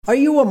Are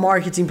you a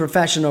marketing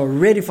professional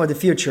ready for the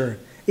future?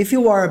 If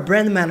you are a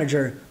brand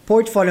manager,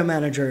 portfolio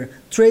manager,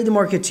 trade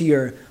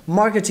marketeer,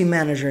 marketing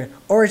manager,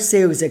 or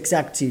sales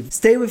executive,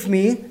 stay with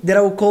me that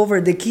I will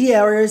cover the key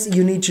areas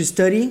you need to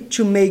study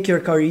to make your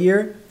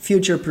career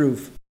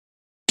future-proof.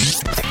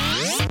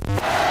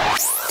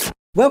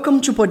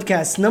 Welcome to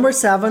podcast number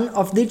 7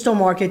 of Digital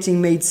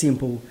Marketing Made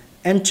Simple.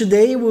 And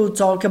today we'll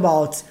talk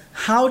about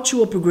how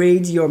to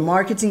upgrade your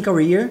marketing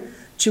career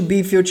to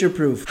be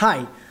future-proof.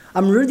 Hi,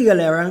 I'm Rudy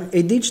Galera,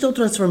 a digital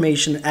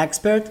transformation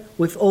expert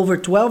with over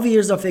 12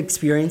 years of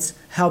experience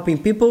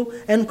helping people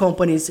and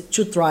companies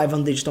to thrive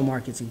on digital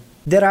marketing.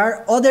 There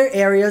are other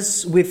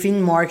areas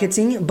within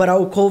marketing, but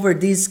I'll cover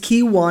these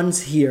key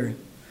ones here.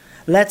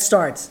 Let's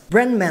start.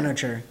 Brand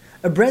manager.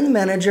 A brand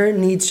manager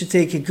needs to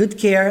take good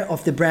care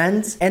of the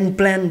brand and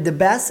plan the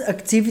best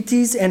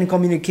activities and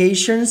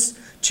communications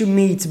to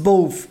meet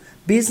both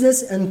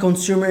business and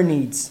consumer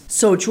needs.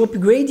 So to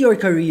upgrade your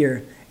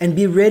career and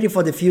be ready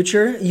for the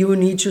future, you will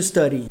need to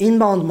study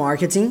inbound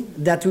marketing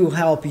that will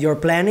help your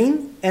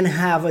planning and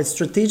have a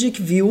strategic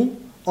view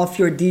of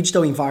your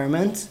digital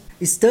environment.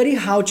 Study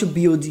how to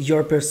build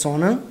your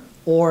persona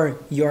or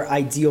your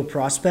ideal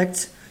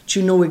prospect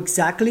to know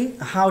exactly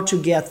how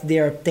to get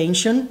their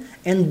attention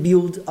and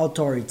build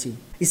authority.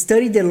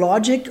 Study the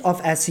logic of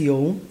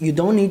SEO. You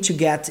don't need to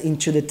get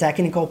into the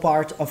technical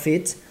part of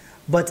it,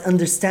 but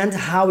understand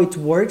how it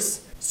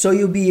works so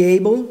you'll be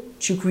able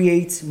to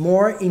create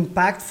more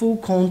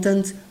impactful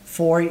content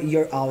for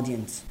your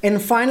audience.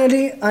 And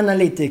finally,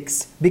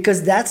 analytics,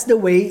 because that's the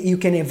way you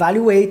can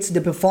evaluate the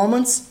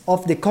performance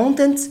of the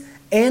content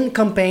and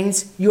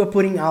campaigns you are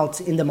putting out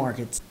in the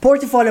market.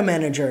 Portfolio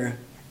manager,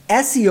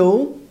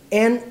 SEO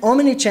and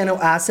omnichannel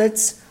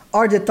assets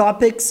are the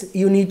topics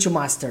you need to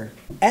master.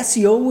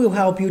 SEO will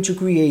help you to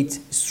create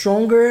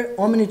stronger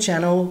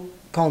omnichannel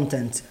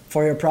content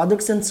for your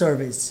products and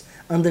service,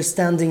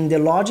 understanding the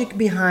logic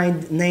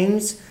behind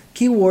names,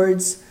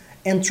 keywords,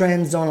 and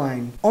trends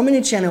online.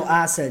 Omnichannel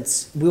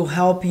assets will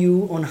help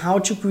you on how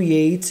to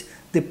create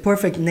the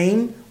perfect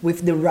name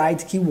with the right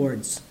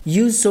keywords.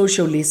 Use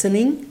social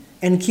listening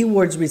and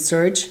keywords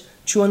research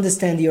to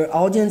understand your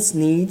audience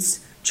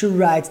needs to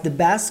write the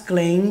best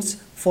claims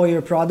for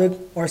your product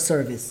or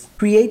service.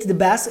 Create the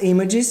best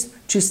images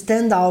to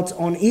stand out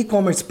on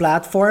e-commerce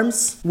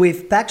platforms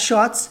with pack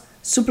shots,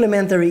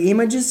 supplementary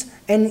images,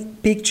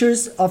 and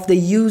pictures of the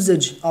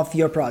usage of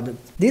your product.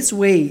 This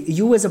way,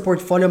 you as a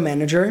portfolio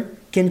manager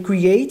can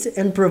create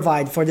and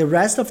provide for the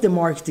rest of the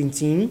marketing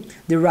team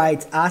the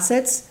right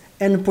assets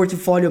and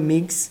portfolio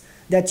mix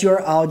that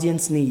your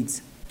audience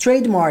needs.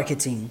 Trade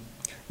marketing.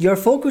 Your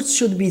focus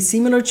should be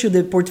similar to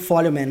the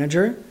portfolio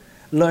manager,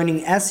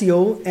 learning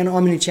SEO and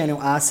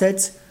omnichannel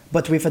assets,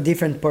 but with a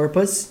different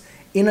purpose,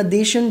 in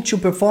addition to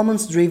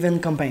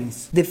performance-driven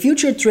campaigns. The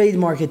future trade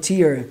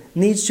marketeer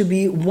needs to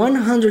be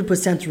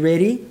 100%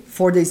 ready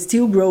for the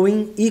still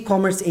growing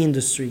e-commerce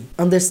industry,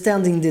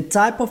 understanding the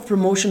type of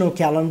promotional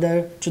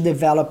calendar to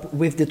develop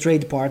with the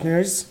trade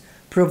partners,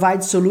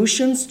 provide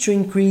solutions to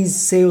increase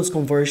sales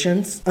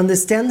conversions,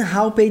 understand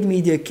how paid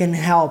media can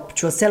help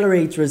to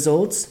accelerate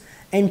results,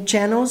 and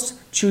channels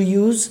to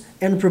use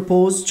and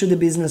propose to the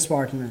business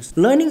partners.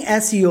 Learning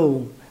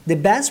SEO, the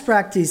best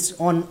practice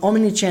on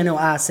omnichannel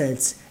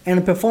assets,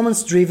 and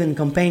performance-driven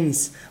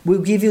campaigns will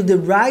give you the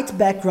right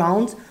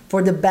background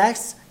for the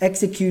best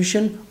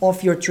execution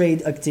of your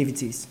trade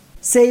activities.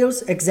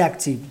 Sales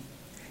executive.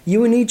 You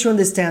will need to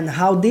understand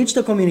how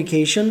digital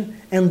communication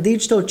and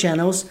digital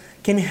channels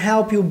can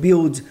help you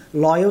build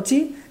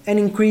loyalty and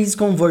increase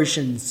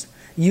conversions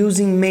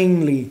using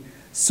mainly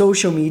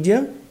social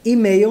media,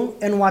 email,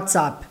 and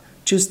WhatsApp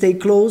to stay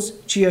close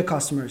to your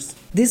customers.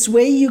 This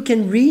way you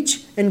can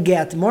reach and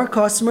get more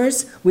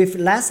customers with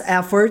less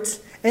effort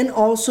and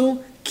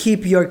also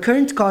keep your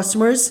current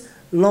customers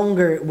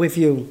longer with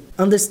you.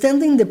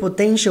 Understanding the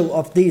potential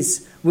of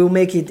this will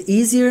make it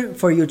easier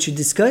for you to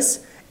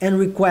discuss and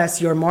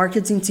request your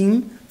marketing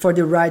team for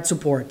the right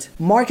support.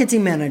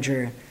 Marketing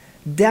manager.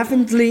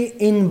 Definitely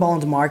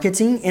inbound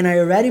marketing, and I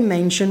already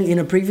mentioned in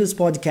a previous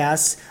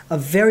podcast a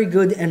very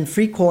good and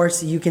free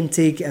course you can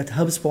take at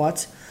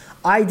HubSpot.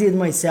 I did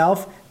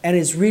myself and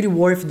it's really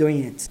worth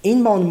doing it.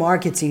 Inbound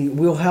marketing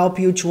will help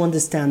you to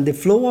understand the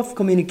flow of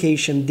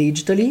communication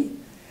digitally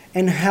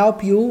and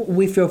help you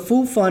with your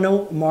full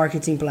funnel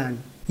marketing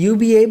plan. You'll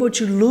be able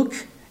to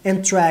look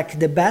and track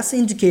the best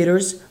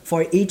indicators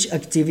for each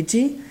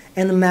activity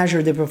and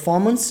measure the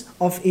performance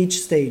of each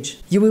stage.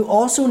 You will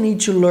also need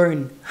to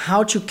learn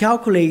how to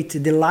calculate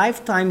the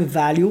lifetime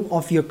value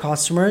of your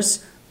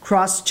customers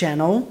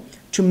cross-channel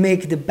to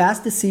make the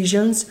best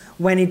decisions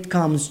when it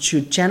comes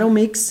to channel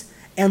mix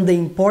and the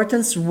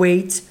importance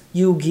weight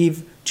you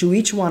give to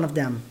each one of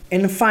them.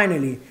 And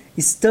finally,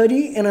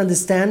 study and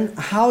understand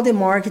how the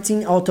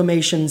marketing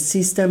automation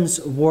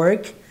systems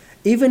work,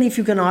 even if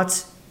you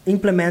cannot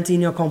implement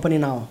in your company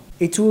now.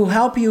 It will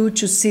help you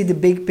to see the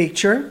big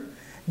picture,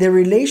 the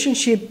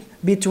relationship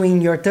between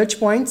your touch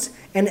points,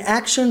 and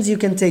actions you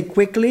can take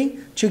quickly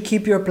to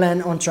keep your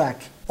plan on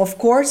track. Of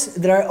course,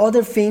 there are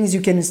other things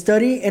you can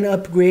study and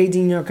upgrade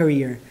in your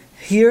career.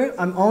 Here,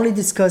 I'm only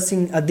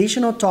discussing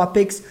additional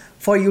topics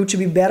for you to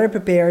be better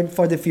prepared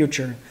for the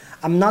future.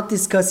 I'm not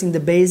discussing the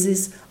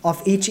basis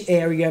of each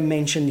area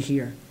mentioned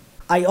here.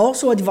 I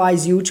also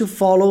advise you to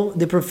follow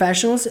the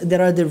professionals that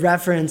are the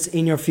reference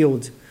in your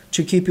field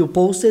to keep you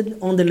posted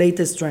on the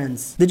latest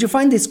trends. Did you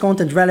find this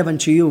content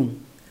relevant to you?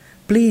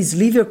 Please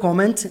leave your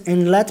comment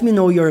and let me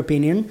know your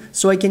opinion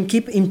so I can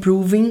keep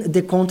improving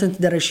the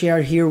content that I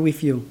share here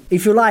with you.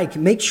 If you like,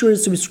 make sure to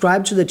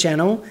subscribe to the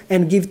channel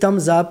and give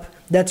thumbs up.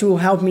 That will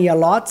help me a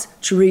lot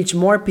to reach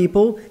more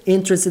people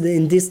interested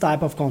in this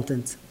type of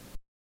content.